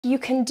You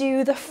can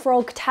do the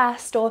frog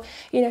test or,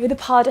 you know, the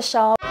pas de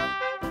chat.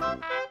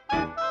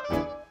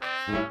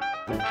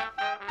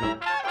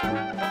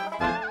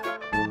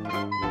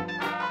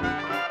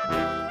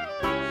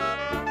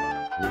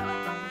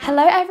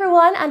 Hello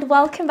everyone and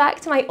welcome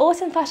back to my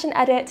Autumn Fashion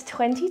Edit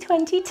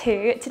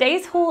 2022.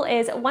 Today's haul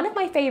is one of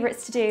my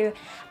favourites to do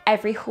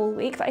every haul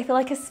week, but I feel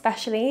like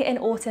especially in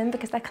autumn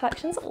because their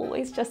collection's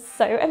always just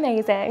so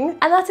amazing.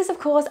 And that is of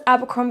course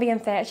Abercrombie &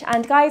 Fitch.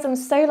 And guys, I'm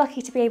so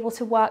lucky to be able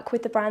to work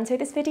with the brand. So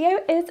this video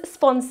is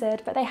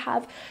sponsored, but they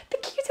have the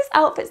cutest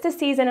outfits this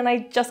season and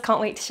I just can't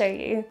wait to show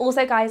you.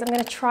 Also guys, I'm going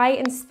to try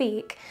and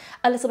speak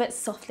a little bit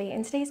softly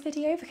in today's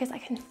video because I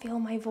can feel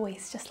my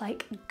voice just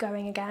like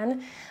going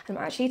again. I'm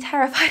actually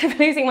terrified of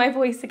losing my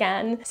voice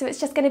again. So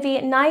it's just going to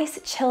be nice,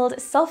 chilled,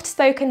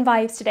 soft-spoken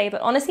vibes today. But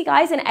honestly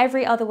guys, in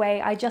every other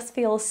way, I just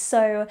feel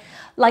so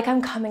like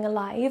I'm coming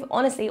alive.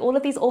 Honestly, all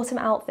of these autumn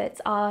outfits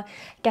are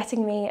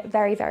getting me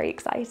very, very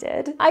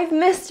excited. I've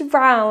missed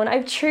brown.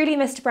 I've truly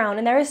missed brown.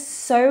 And there is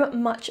so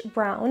much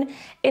brown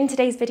in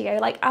today's video.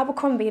 Like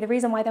Abercrombie, the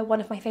reason why they're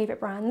one of my favorite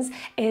brands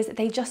is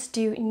they just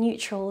do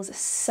neutrals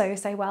so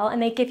well.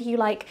 And they give you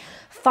like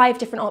 5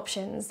 different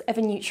options of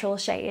a neutral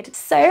shade.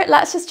 So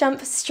let's just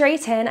jump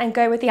straight in and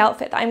go with the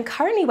outfit that I'm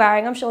currently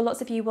wearing. I'm sure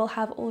lots of you will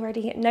have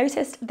already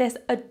noticed this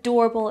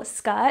adorable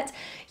skirt.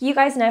 You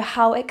guys know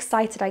how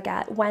excited I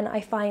get when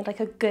I find like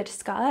a good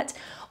skirt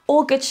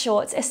or good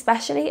shorts,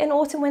 especially in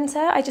autumn winter.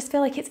 I just feel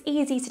like it's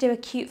easy to do a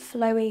cute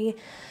flowy,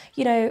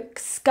 you know,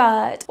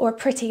 skirt or a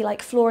pretty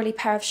like florally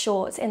pair of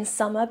shorts in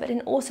summer, but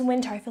in autumn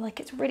winter I feel like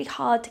it's really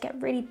hard to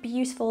get really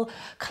beautiful,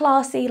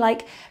 classy,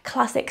 like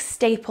classic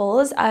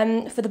staples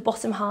for the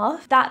bottom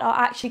half that are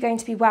actually going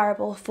to be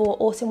wearable for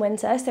autumn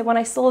winter. So when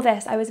I saw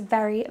this, I was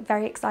very,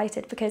 very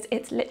excited because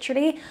it's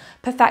literally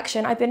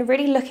perfection. I've been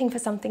really looking for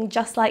something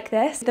just like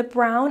this. The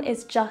brown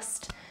is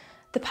just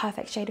the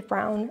perfect shade of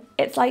brown.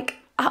 It's like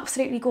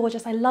absolutely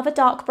gorgeous. I love a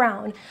dark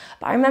brown,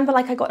 but I remember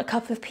like I got a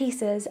couple of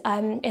pieces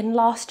in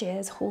last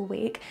year's haul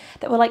week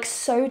that were like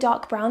so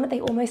dark brown that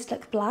they almost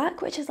look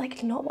black, which is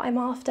like not what I'm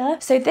after.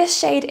 So this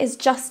shade is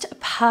just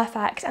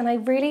perfect and I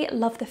really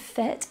love the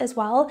fit as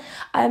well.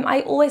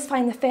 I always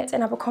find the fit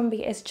in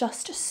Abercrombie is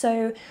just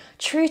so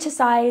true to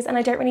size and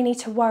I don't really need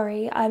to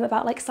worry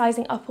about like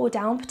sizing up or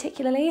down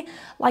particularly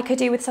like I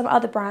do with some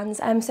other brands.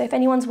 So if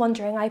anyone's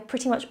wondering, I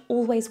pretty much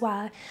always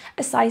wear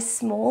a size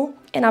small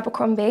in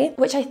Abercrombie,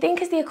 which I think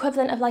is the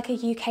equivalent of like a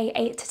UK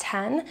 8 to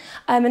 10,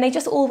 and they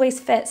just always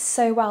fit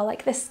so well.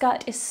 Like this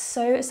skirt is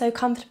so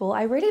comfortable.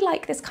 I really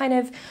like this kind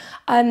of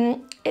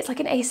it's like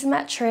an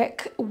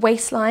asymmetric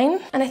waistline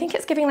and I think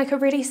it's giving like a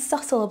really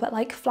subtle but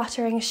like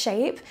flattering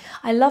shape.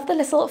 I love the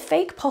little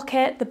fake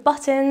pocket, the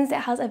buttons.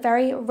 It has a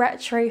very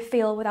retro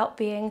feel without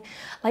being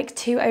like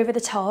too over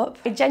the top.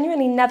 I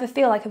genuinely never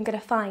feel like I'm gonna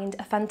find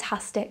a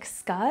fantastic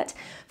skirt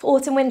for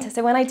autumn winter,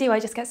 so when I do I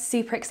just get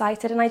super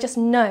excited and I just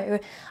know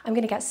I'm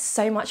gonna get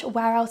so much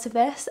wear out of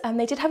this.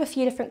 They did have a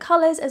few different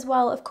colours as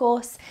well, of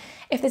course,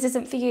 if this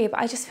isn't for you, but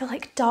I just feel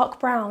like dark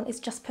brown is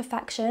just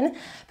perfection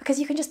because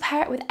you can just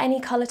pair it with any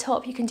colour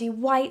top. You can do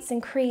whites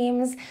and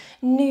creams,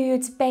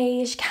 nudes,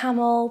 beige,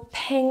 camel,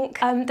 pink.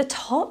 The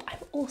top I'm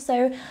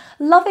also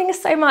loving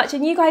so much,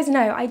 and you guys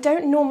know I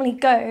don't normally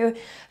go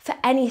for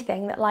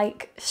anything that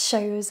like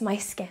shows my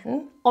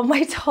skin on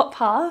my top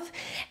half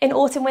in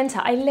autumn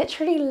winter. I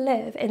literally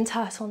live in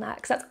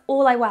turtlenecks, that's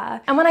all I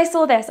wear. And when I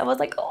saw this I was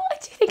like, oh, I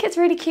do think it's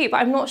really cute,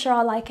 but I'm not sure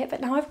I'll like it. But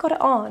now I've got it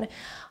on,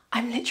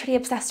 I'm literally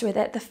obsessed with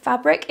it. The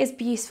fabric is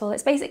beautiful.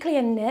 It's basically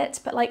a knit,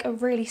 but like a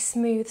really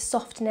smooth,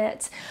 soft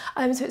knit.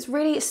 So it's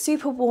really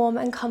super warm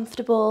and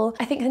comfortable.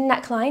 I think the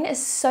neckline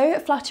is so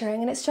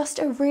flattering and it's just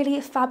a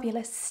really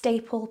fabulous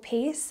staple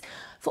piece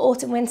for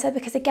autumn winter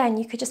because again,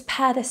 you could just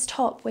pair this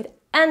top with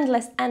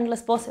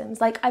endless bottoms.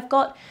 Like I've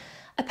got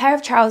a pair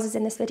of trousers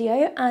in this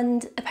video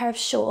and a pair of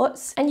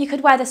shorts, and you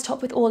could wear this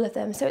top with all of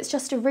them. So it's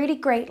just a really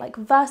great like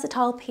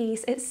versatile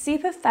piece. It's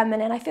super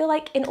feminine. I feel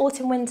like in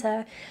autumn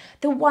winter,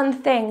 the one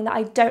thing that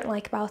I don't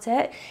like about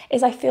it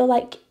is I feel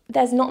like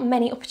there's not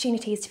many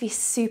opportunities to be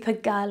super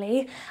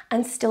girly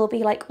and still be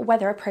like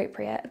weather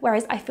appropriate.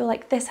 Whereas I feel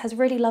like this has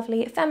really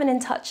lovely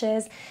feminine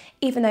touches,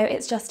 even though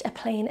it's just a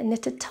plain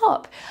knitted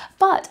top.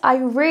 But I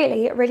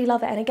really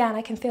love it. And again,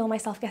 I can feel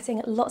myself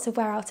getting lots of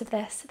wear out of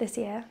this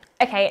year.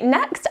 Okay,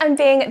 next I'm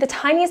being the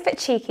tiniest bit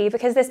cheeky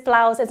because this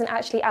blouse isn't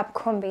actually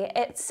Abercrombie.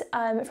 It's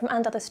from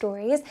And Other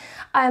Stories.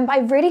 But I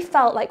really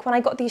felt like when I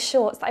got these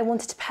shorts that I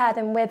wanted to pair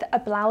them with a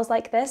blouse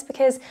like this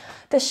because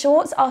the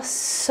shorts are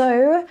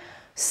so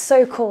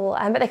cool,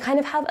 but they kind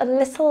of have a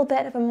little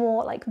bit of a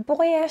more like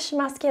boyish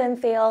masculine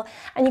feel,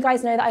 and you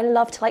guys know that I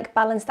love to like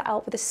balance that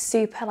out with a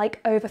super like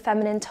over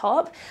feminine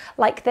top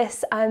like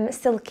this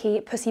silky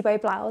pussy bow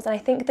blouse, and I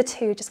think the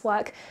two just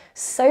work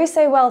so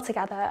well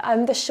together.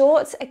 The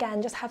shorts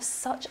again just have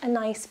such a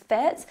nice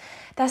fit.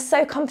 They're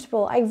so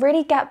comfortable. I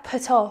really get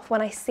put off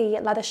when I see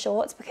leather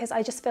shorts because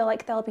I just feel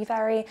like they'll be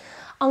very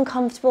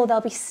uncomfortable,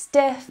 they'll be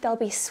stiff, they'll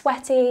be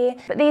sweaty.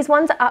 But these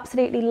ones are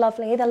absolutely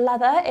lovely. The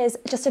leather is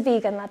just a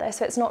vegan leather,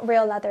 so it's not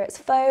real leather, it's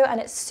faux, and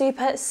it's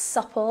super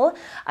supple.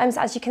 So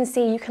as you can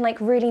see, you can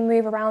like really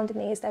move around in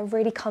these. They're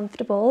really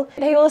comfortable.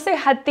 They also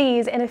had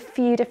these in a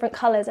few different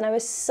colors, and I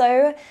was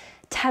so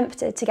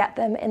tempted to get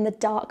them in the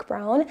dark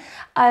brown,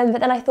 but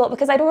then I thought,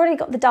 because I'd already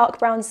got the dark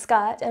brown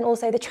skirt and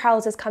also the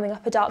trousers coming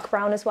up a dark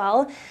brown as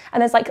well,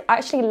 and there's like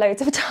actually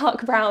loads of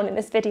dark brown in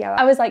this video,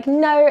 I was like,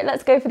 no,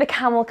 let's go for the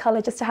camel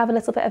color just to have a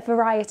little bit of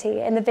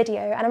variety in the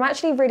video. And I'm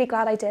actually really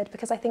glad I did,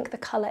 because I think the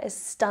color is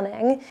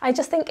stunning. I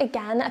just think,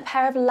 again, a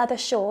pair of leather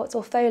shorts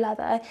or faux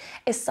leather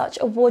is such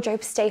a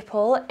wardrobe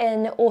staple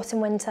in autumn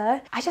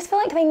winter. I just feel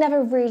like they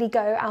never really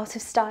go out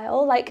of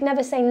style. Like,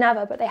 never say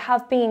never, but they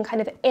have been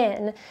kind of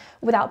in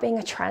without being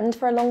a trend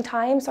for a long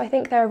time. So I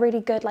think they're a really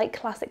good like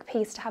classic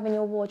piece to have in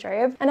your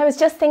wardrobe. And I was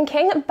just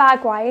thinking,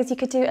 bag wise, you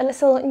could do a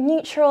little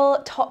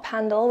neutral top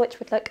handle, which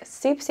would look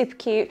super, super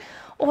cute,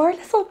 or a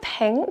little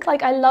pink.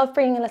 Like, I love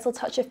bringing a little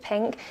touch of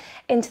pink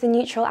into the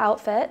neutral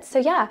outfit. So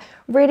yeah,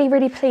 really,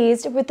 really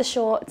pleased with the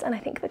shorts, and I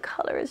think the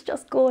color is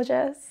just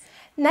gorgeous.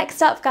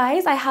 Next up,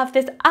 guys, I have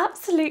this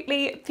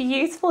absolutely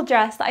beautiful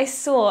dress that I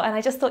saw, and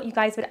I just thought you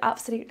guys would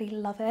absolutely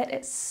love it.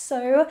 It's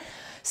so,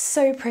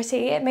 so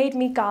pretty. It made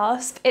me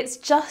gasp. It's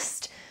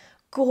just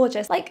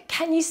gorgeous. Like,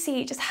 can you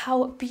see just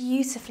how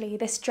beautifully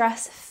this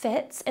dress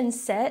fits and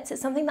sits?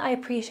 It's something that I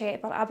appreciate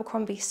about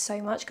Abercrombie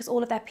so much, because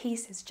all of their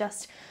pieces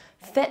just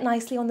fit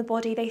nicely on the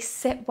body. They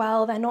sit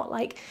well. They're not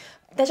like,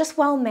 they're just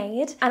well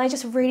made, and I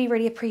just really,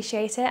 really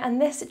appreciate it.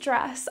 And this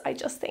dress I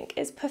just think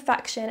is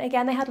perfection.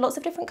 Again, they had lots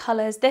of different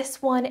colors.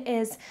 This one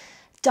is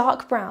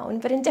dark brown,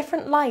 but in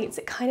different lights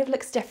it kind of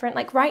looks different.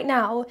 Like right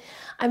now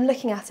I'm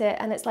looking at it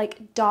and it's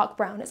like dark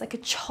brown, it's like a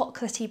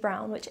chocolatey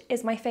brown, which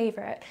is my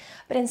favorite,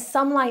 but in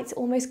some lights it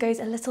almost goes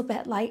a little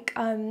bit like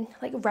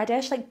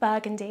reddish, like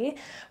burgundy,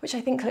 which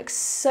I think looks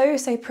so,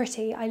 so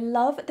pretty. I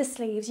love the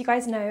sleeves. You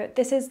guys know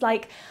this is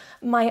like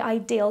my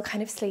ideal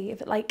kind of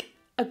sleeve, like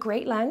a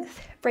great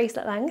length,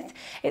 bracelet length.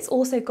 It's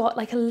also got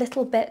like a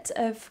little bit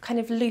of kind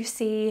of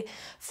loosey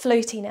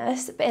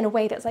floatiness, but in a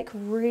way that's like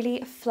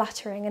really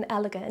flattering and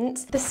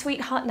elegant. The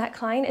sweetheart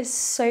neckline is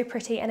so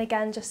pretty, and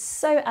again, just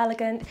so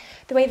elegant.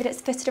 The way that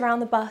it's fitted around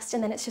the bust,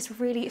 and then it's just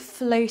really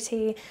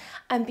floaty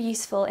and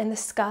beautiful in the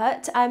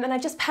skirt. And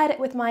I've just paired it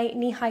with my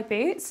knee-high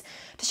boots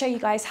to show you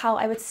guys how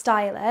I would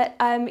style it.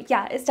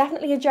 Yeah, it's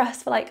definitely a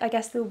dress for like, I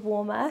guess, the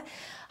warmer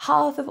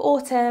half of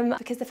autumn,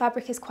 because the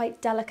fabric is quite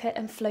delicate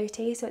and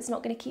floaty, so it's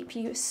not going to keep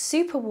you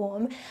super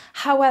warm.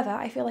 However,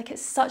 I feel like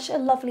it's such a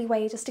lovely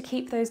way just to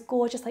keep those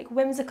gorgeous, like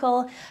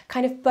whimsical,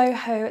 kind of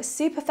boho,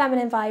 super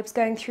feminine vibes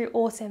going through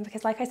autumn,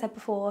 because like I said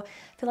before,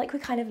 I feel like we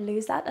kind of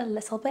lose that a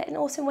little bit in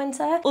autumn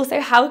winter. Also,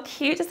 how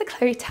cute does the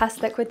Chloe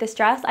Tess look with this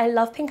dress? I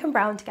love pink and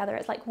brown together.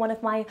 It's like one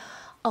of my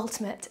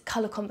ultimate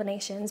color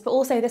combinations, but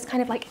also this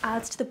kind of like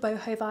adds to the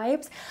boho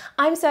vibes.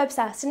 I'm so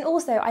obsessed. And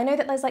also I know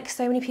that there's like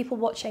so many people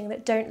watching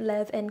that don't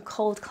live in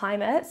cold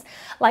climates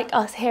like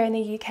us here in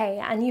the UK,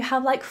 and you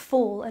have like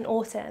fall and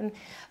autumn,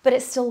 but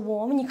it's still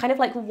warm, and you kind of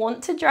like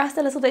want to dress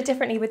a little bit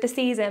differently with the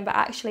season, but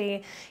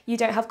actually you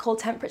don't have cold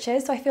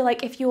temperatures. So I feel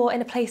like if you're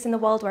in a place in the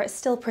world where it's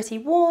still pretty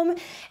warm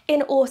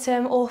in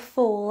autumn or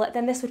fall,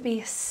 then this would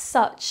be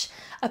such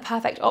a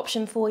perfect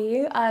option for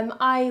you.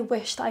 I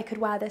wish that I could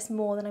wear this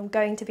more than I'm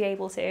going to be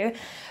able to,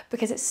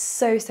 because it's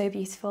so, so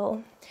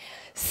beautiful.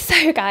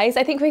 So guys,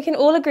 I think we can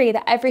all agree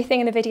that everything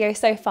in the video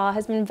so far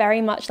has been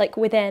very much like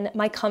within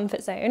my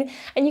comfort zone.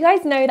 And you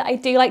guys know that I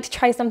do like to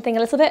try something a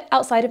little bit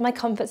outside of my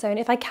comfort zone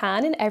if I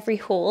can in every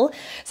haul.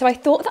 So I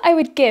thought that I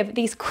would give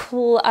these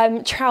cool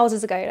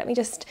trousers a go. Let me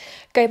just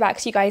go back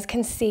so you guys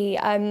can see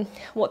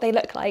what they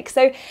look like.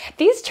 So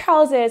these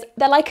trousers,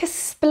 they're like a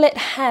split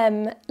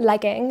hem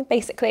legging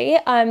basically.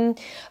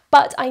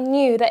 But I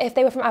knew that if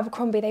they were from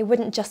Abercrombie, they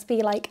wouldn't just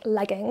be like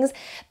leggings.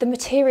 The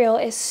material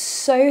is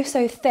so,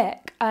 so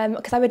thick,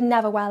 because I would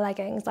never wear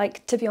leggings.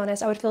 Like, to be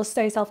honest, I would feel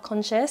so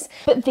self-conscious.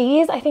 But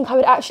these, I think I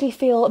would actually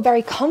feel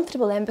very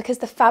comfortable in, because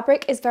the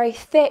fabric is very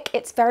thick.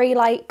 It's very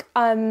like,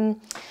 I don't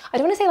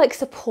want to say like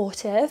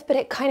supportive, but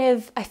it kind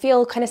of, I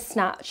feel kind of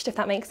snatched, if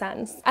that makes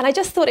sense. And I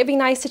just thought it'd be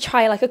nice to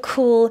try like a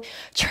cool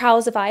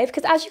trouser vibe,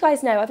 because as you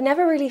guys know, I've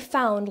never really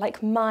found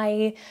like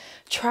my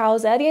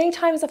trouser. The only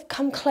times I've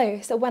come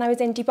close are when I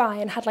was in Dubai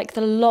and had like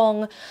the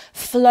long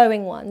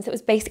flowing ones. It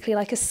was basically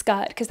like a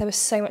skirt because there was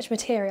so much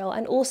material.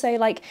 And also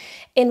like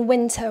in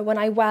winter when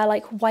I wear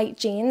like white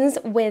jeans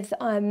with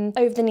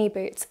over the knee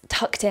boots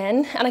tucked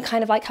in, and I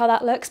kind of like how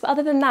that looks. But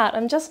other than that,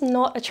 I'm just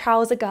not a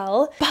trouser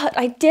girl. But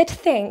I did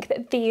think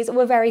that these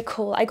were very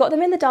cool. I got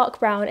them in the dark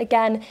brown.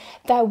 Again,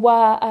 there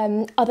were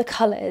other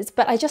colors,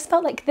 but I just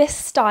felt like this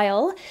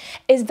style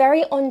is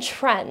very on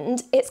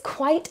trend. It's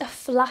quite a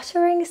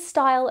flattering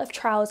style of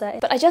trouser,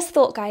 but I just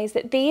thought, guys,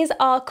 that these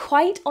are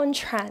quite on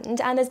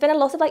trend, and there's been a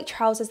lot of like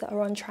trousers that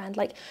are on trend,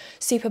 like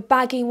super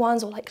baggy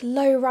ones or like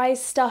low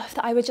rise stuff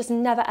that I would just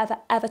never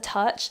ever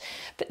touch.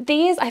 But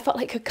these I felt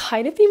like could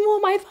kind of be more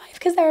my vibe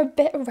because they're a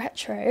bit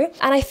retro.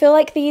 And I feel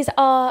like these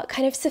are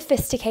kind of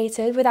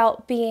sophisticated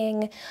without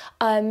being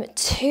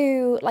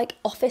too like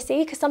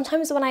officey, because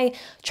sometimes when I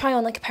try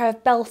on like a pair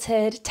of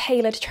belted,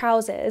 tailored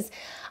trousers,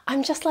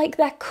 I'm just like,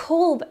 they're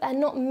cool, but they're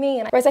not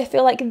me. Whereas I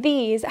feel like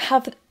these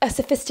have a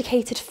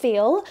sophisticated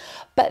feel,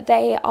 but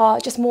they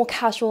are just more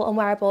casual and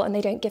wearable, and they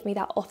don't give me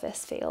that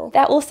office feel.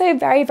 They're also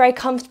very, very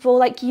comfortable.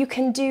 Like you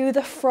can do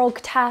the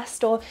frog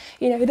test or,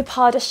 you know, the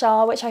pas de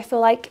chat, which I feel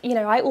like, you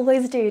know, I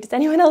always do. Does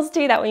anyone else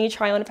do that when you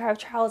try on a pair of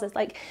trousers?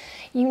 Like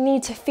you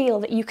need to feel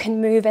that you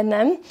can move in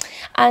them.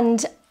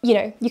 And you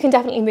know, you can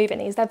definitely move in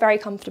these. They're very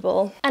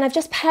comfortable. And I've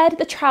just paired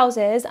the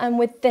trousers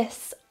with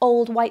this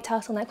old white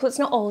turtleneck. Well, it's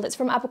not old, it's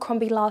from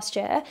Abercrombie last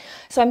year.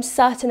 So I'm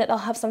certain that they'll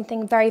have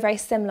something very, very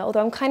similar.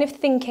 Although I'm kind of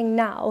thinking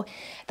now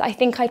that I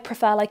think I'd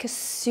prefer like a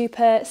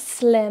super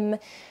slim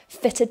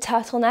fitted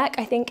turtleneck,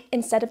 I think,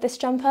 instead of this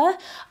jumper.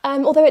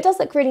 Although it does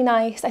look really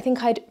nice, I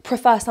think I'd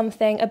prefer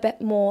something a bit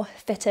more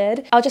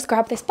fitted. I'll just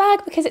grab this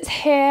bag because it's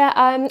here.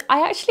 I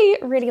actually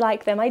really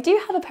like them. I do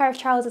have a pair of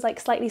trousers like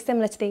slightly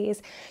similar to these.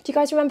 Do you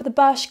guys remember the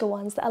ABERCROMBIE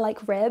ones that are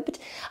like ribbed?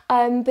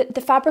 But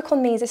the fabric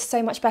on these is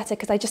so much better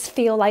because I just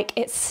feel like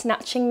it's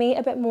snatching me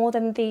a bit more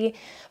than the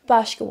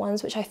ABERCROMBIE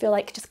ones, which I feel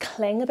like just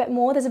cling a bit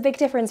more. There's a big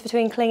difference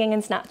between clinging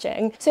and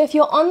snatching. So if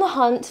you're on the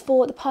hunt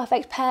for the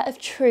perfect pair of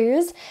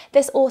trews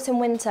this autumn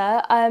winter,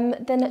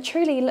 then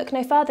truly look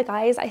no further,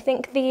 guys. I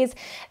think these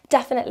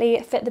definitely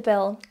fit the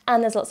bill,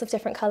 and there's lots of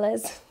different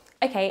colours.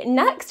 Okay,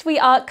 next we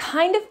are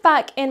kind of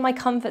back in my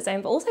comfort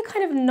zone, but also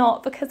kind of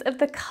not because of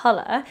the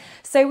colour.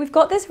 So we've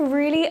got this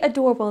really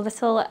adorable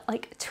little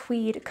like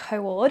tweed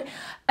cord.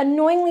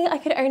 Annoyingly, I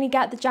could only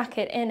get the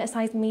jacket in a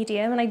size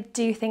medium, and I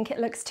do think it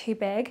looks too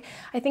big.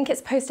 I think it's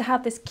supposed to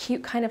have this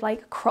cute kind of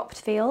like cropped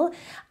feel,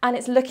 and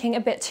it's looking a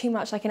bit too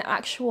much like an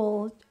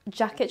actual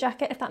jacket,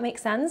 if that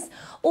makes sense.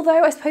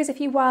 Although I suppose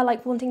if you were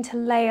like wanting to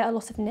layer a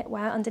lot of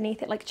knitwear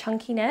underneath it, like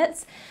chunky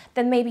knits,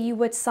 then maybe you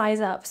would size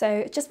up.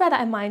 So just bear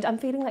that in mind. I'm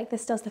feeling like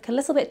this does look a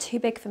little bit too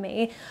big for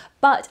me,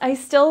 but I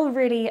still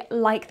really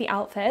like the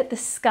outfit. The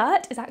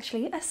skirt is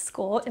actually a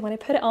skirt, and when I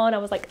put it on, I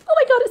was like, oh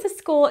my God, it's a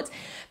skirt.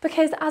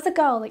 Because as a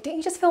girl, like, don't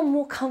you just feel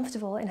more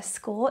comfortable in a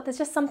skirt? There's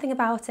just something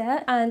about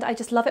it, and I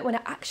just love it when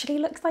it actually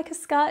looks like a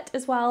skirt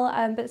as well,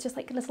 but it's just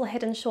like little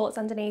hidden shorts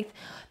underneath.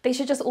 They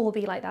should just all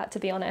be like that, to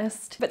be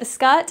honest. But the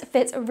skirt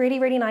fits really,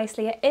 really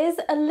nicely. It is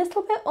a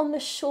little bit on the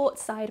short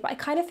side, but I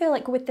kind of feel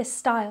like with this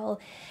style,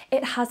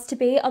 it has to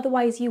be,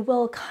 otherwise you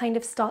will kind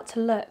of start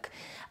to look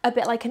a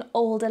bit like an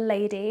older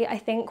lady. I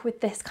think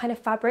with this kind of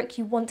fabric,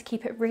 you want to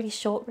keep it really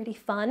short, really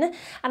fun.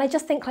 And I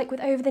just think like with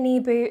over the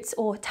knee boots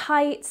or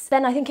tights,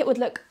 then I think it would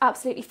look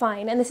absolutely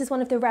fine. And this is one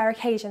of the rare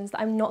occasions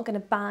that I'm not gonna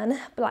ban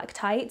black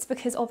tights,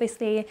 because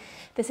obviously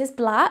this is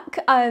black.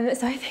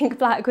 So I think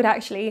black would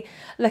actually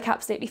look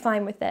absolutely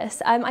fine with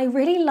this. I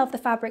really love the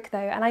fabric though.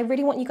 And I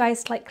really want you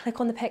guys to like click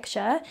on the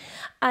picture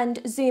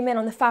and zoom in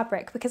on the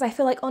fabric, because I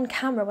feel like on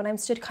camera when I'm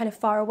stood kind of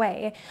far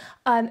away,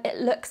 it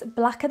looks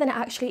blacker than it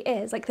actually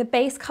is. Like the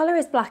base colour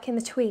is black in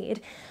the tweed,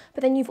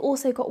 but then you've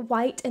also got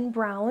white and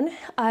brown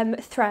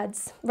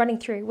threads running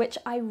through, which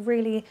I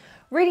really,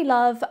 really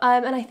love.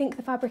 And I think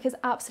the fabric is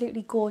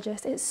absolutely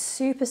gorgeous. It's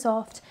super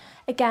soft.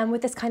 Again,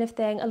 with this kind of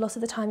thing, a lot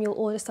of the time you'll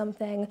order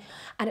something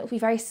and it will be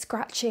very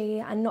scratchy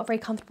and not very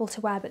comfortable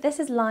to wear, but this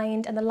is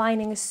lined and the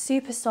lining is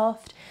super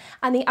soft,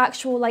 and the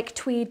actual like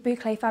tweed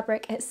boucle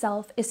fabric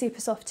itself is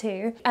super soft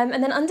too. And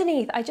then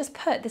underneath, I just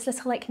put this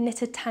little like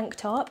knitted tank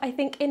top. I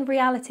think in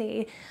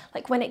reality,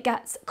 like when it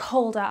gets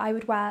colder, I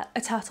would wear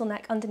a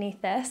turtleneck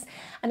underneath this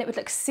and it would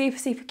look super,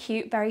 super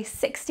cute, very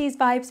 60s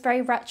vibes,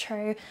 very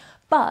retro.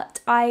 But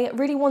I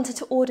really wanted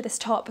to order this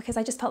top because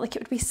I just felt like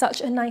it would be such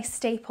a nice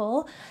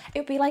staple. It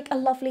would be like a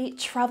lovely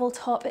travel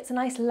top. It's a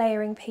nice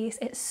layering piece.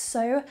 It's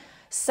so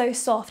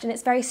soft and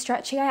it's very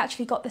stretchy. I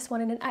actually got this one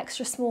in an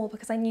extra small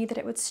because I knew that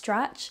it would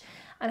stretch.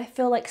 And I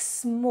feel like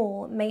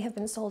small may have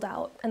been sold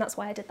out, and that's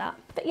why I did that.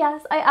 But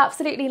yes, I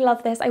absolutely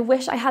love this. I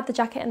wish I had the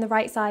jacket in the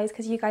right size,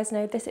 because you guys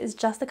know this is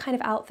just the kind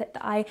of outfit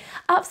that I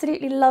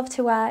absolutely love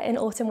to wear in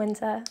autumn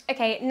winter.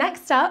 Okay,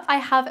 next up I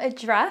have a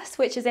dress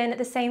which is in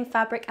the same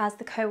fabric as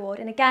the cord,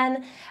 and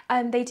again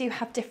they do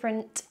have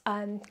different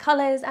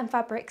colours and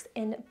fabrics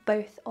in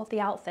both of the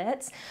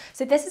outfits.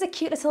 So this is a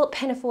cute little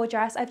pinafore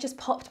dress. I've just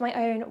popped my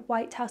own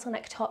white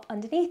turtleneck top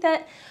underneath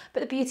it, but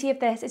the beauty of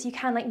this is you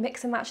can like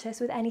mix and match this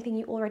with anything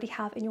you already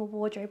have in your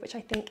wardrobe, which I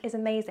think is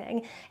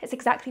amazing. It's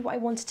exactly what I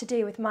wanted to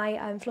do with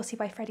my Flossy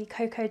by Freddy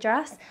Cocoa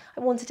dress.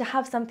 I wanted to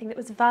have something that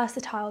was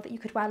versatile, that you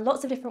could wear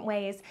lots of different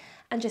ways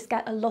and just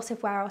get a lot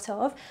of wear out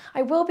of.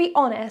 I will be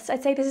honest,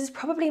 I'd say this is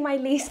probably my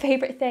least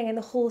favourite thing in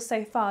the haul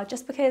so far,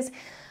 just because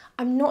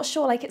I'm not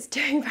sure like it's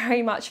doing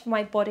very much for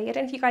my body. I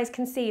don't know if you guys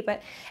can see,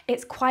 but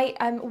it's quite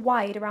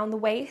wide around the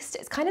waist.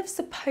 It's kind of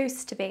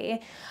supposed to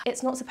be.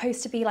 It's not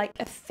supposed to be like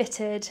a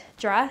fitted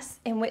dress,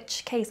 in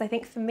which case I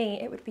think for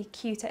me it would be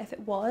cuter if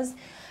it was.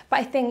 But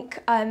I think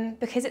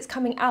because it's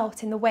coming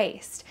out in the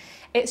waist,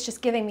 it's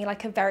just giving me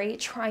like a very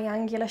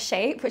triangular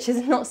shape, which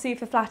is not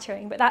super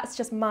flattering, but that's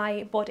just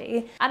my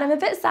body. And I'm a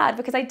bit sad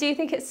because I do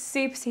think it's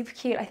super, super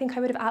cute. I think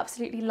I would have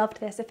absolutely loved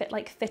this if it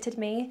like fitted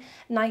me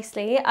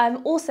nicely.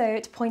 Also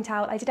to point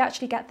out, I did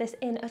actually get this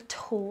in a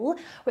tall,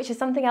 which is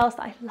something else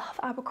that I love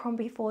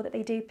Abercrombie for, that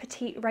they do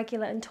petite,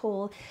 regular and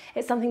tall.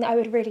 It's something that I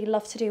would really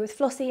love to do with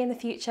Flossie in the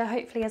future,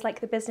 hopefully as like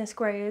the business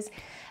grows.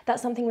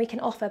 That's something we can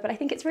offer, but I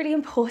think it's really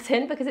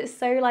important because it's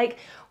so like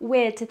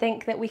weird to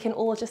think that we can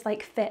all just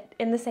like fit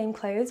in the same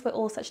clothes. We're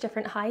all such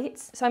different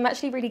heights. So I'm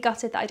actually really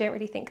gutted that I don't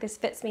really think this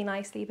fits me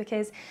nicely,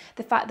 because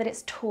the fact that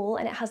it's tall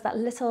and it has that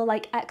little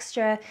like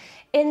extra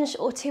inch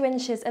or 2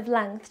 inches of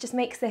length just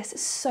makes this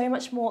so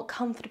much more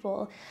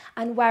comfortable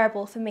and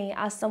wearable for me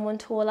as someone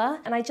taller.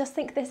 And I just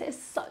think this is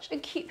such a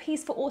cute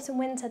piece for autumn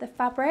winter. The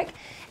fabric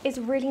is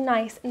really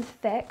nice and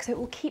thick, so it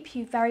will keep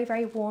you very,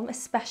 very warm,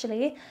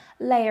 especially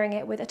layering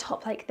it with a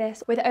top like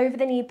this with over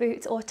the knee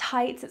boots or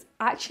tights. It's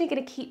actually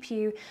going to keep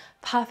you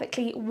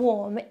perfectly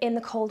warm in the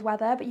cold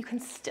weather, but you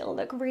can still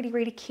look really,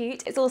 really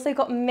cute. It's also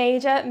got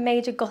major,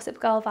 major Gossip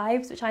Girl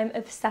vibes, which I'm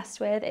obsessed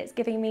with. It's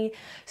giving me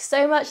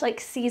so much like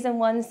season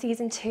 1,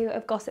 season 2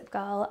 of Gossip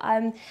Girl.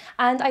 And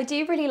I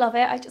do really love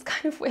it. I just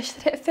kind of wish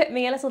that it fit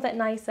me a little bit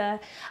nicer.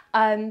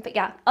 But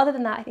yeah, other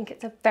than that, I think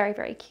it's a very,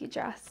 very cute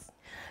dress.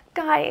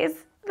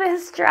 Guys,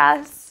 this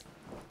dress.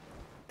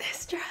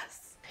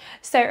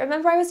 So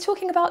remember I was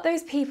talking about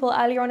those people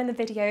earlier on in the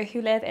video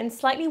who live in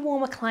slightly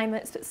warmer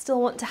climates but still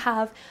want to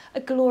have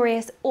a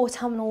glorious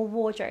autumnal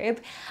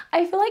wardrobe?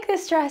 I feel like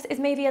this dress is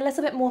maybe a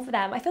little bit more for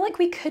them. I feel like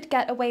we could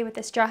get away with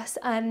this dress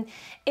in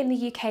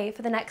the UK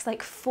for the next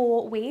like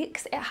 4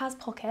 weeks. It has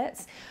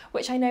pockets,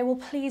 which I know will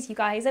please you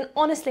guys. And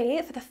honestly,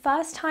 for the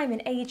first time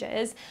in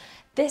ages,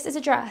 this is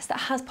a dress that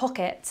has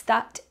pockets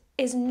that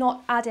is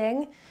not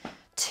adding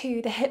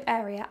to the hip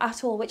area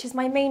at all, which is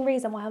my main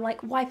reason why I'm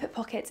like, why put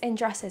pockets in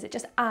dresses? It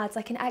just adds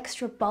like an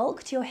extra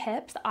bulk to your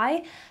hips that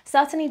I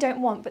certainly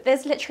don't want, but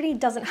this literally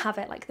doesn't have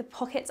it. Like the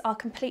pockets are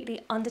completely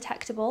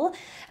undetectable,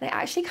 and I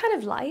actually kind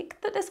of like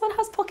that this one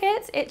has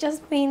pockets. It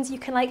just means you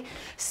can like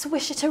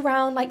swish it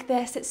around like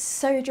this. It's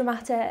so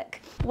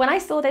dramatic. When I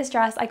saw this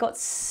dress, I got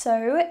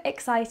so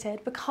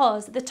excited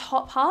because the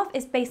top half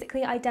is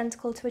basically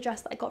identical to a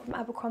dress that I got from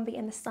Abercrombie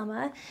in the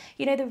summer.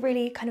 You know, the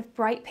really kind of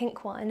bright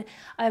pink one,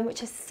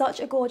 which is such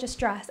a gorgeous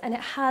dress, and it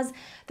has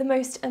the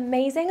most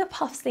amazing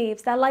puff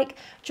sleeves. They're like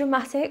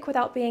dramatic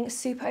without being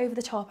super over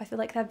the top. I feel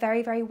like they're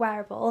very, very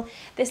wearable.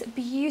 This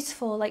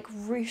beautiful like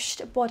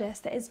ruched bodice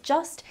that is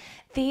just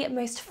the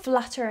most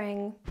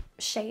flattering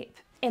shape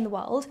in the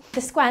world.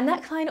 The square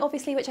neckline,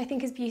 obviously, which I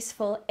think is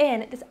beautiful,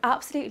 in this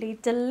absolutely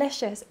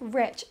delicious,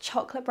 rich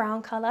chocolate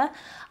brown color.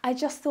 I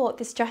just thought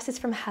this dress is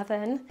from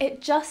heaven.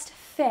 It just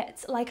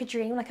fits like a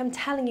dream. Like I'm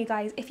telling you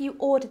guys, if you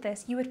ordered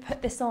this, you would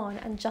put this on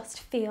and just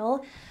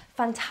feel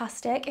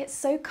fantastic. It's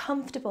so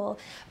comfortable,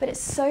 but it's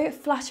so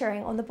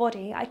flattering on the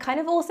body. I kind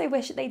of also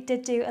wish that they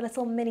did do a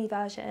little mini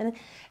version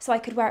so I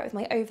could wear it with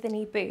my over the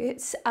knee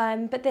boots.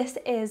 But this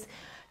is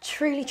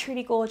truly,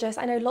 truly gorgeous.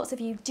 I know lots of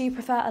you do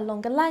prefer a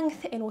longer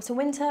length in autumn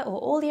winter or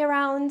all year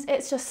round.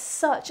 It's just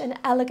such an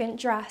elegant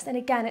dress, and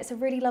again, it's a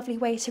really lovely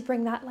way to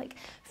bring that like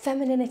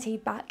femininity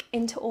back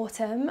into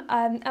autumn,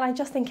 and I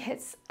just think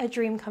it's a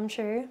dream come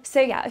true.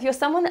 So yeah, if you're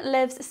someone that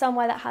lives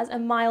somewhere that has a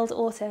mild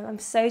autumn, I'm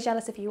so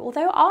jealous of you.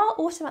 Although our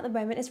autumn at the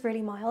moment is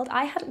really mild.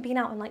 I hadn't been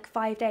out in like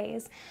 5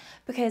 days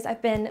because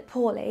I've been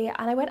poorly,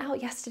 and I went out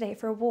yesterday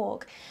for a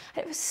walk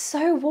and it was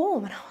so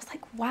warm, and I was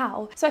like,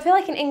 wow. So I feel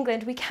like in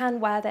England we can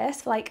wear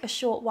this for like a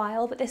short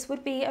while, but this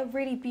would be a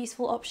really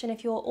beautiful option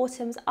if your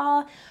autumns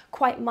are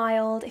quite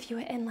mild, if you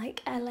were in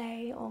like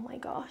LA. Oh my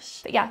gosh.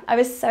 But yeah, I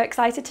was so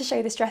excited to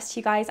show this dress to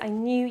you guys. I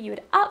knew you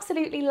would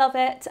absolutely love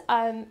it,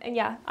 and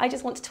yeah, I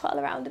just want to twirl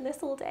around in this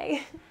all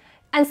day.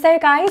 And so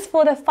guys,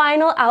 for the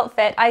final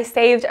outfit, I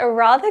saved a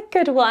rather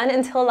good one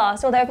until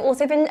last, although I've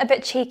also been a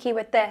bit cheeky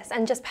with this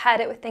and just paired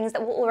it with things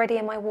that were already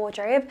in my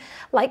wardrobe,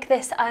 like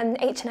this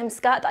H&M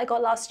skirt that I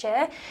got last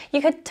year.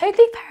 You could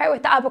totally pair it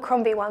with the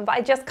Abercrombie one, but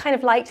I just kind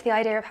of liked the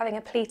idea of having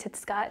a pleated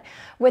skirt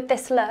with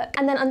this look.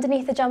 And then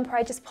underneath the jumper,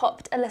 I just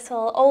popped a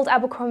little old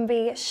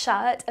Abercrombie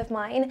shirt of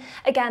mine.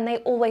 Again, they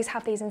always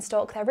have these in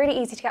stock. They're really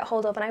easy to get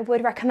hold of, and I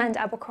would recommend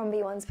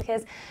Abercrombie ones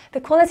because the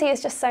quality is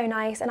just so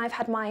nice, and I've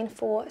had mine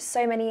for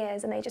so many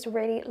years and they just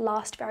really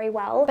last very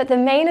well. But the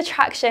main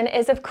attraction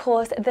is of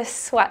course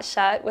this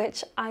sweatshirt,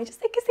 which I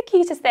just think is the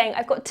cutest thing.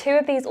 I've got 2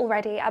 of these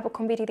already.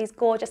 Abercrombie do these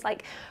gorgeous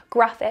like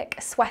graphic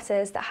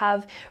sweaters that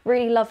have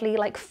really lovely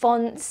like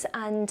fonts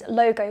and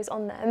logos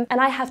on them, and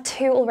I have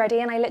 2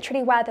 already, and I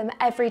literally wear them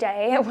every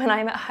day when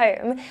I'm at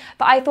home.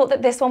 But I thought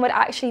that this one would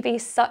actually be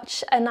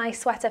such a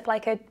nice sweater for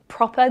like a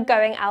proper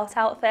going out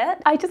outfit.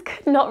 I just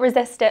could not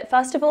resist it.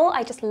 First of all,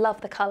 I just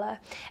love the color.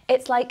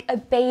 It's like a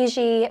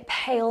beigey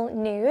pale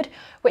nude,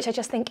 which I I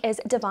just think is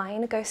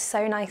divine. It goes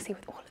so nicely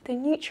with all of the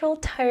neutral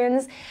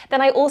tones. Then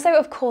I also,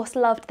 of course,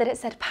 loved that it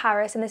said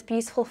Paris in this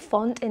beautiful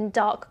font in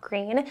dark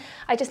green.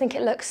 I just think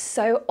it looks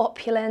so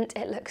opulent.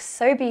 It looks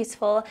so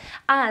beautiful.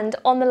 And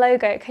on the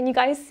logo, can you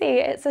guys see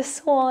it's a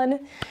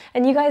swan?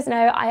 And you guys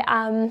know I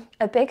am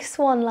a big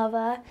swan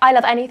lover. I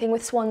love anything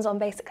with swans on,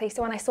 basically.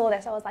 So when I saw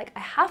this, I was like,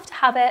 I have to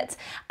have it.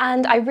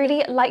 And I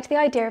really liked the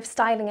idea of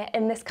styling it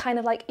in this kind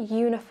of like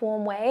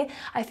uniform way.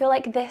 I feel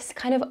like this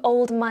kind of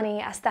old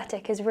money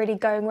aesthetic is really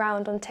going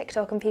around on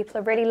TikTok and people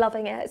are really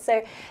loving it.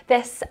 So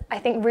this, I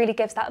think, really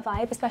gives that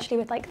vibe, especially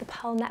with like the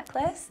pearl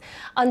necklace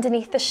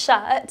underneath the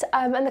shirt.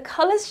 And the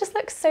colours just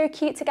look so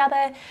cute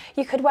together.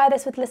 You could wear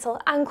this with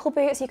little ankle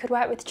boots, you could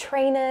wear it with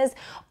trainers,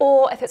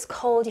 or if it's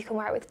cold, you can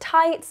wear it with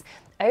tights,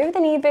 over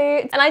the knee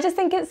boots. And I just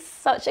think it's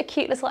such a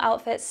cute little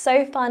outfit,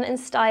 so fun and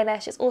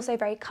stylish. It's also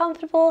very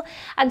comfortable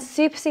and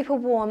super, super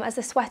warm, as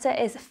the sweater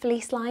is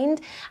fleece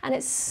lined and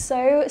it's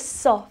so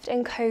soft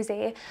and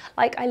cozy.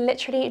 Like, I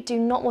literally do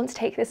not want to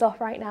take this off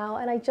right now,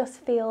 and I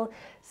just feel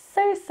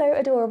so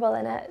adorable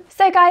in it.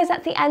 So guys,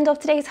 that's the end of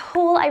today's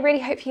haul. I really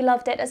hope you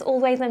loved it. As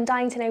always, I'm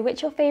dying to know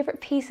which your favourite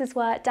pieces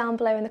were down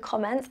below in the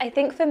comments. I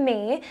think for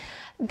me,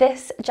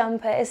 this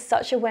jumper is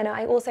such a winner.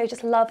 I also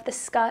just love the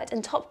skirt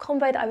and top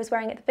combo that I was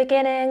wearing at the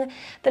beginning,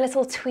 the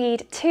little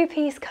tweed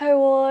two-piece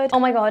cord. Oh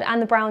my god,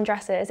 and the brown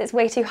dresses. It's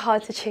way too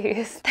hard to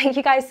choose. Thank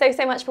you guys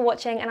so much for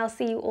watching, and I'll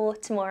see you all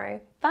tomorrow.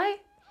 Bye!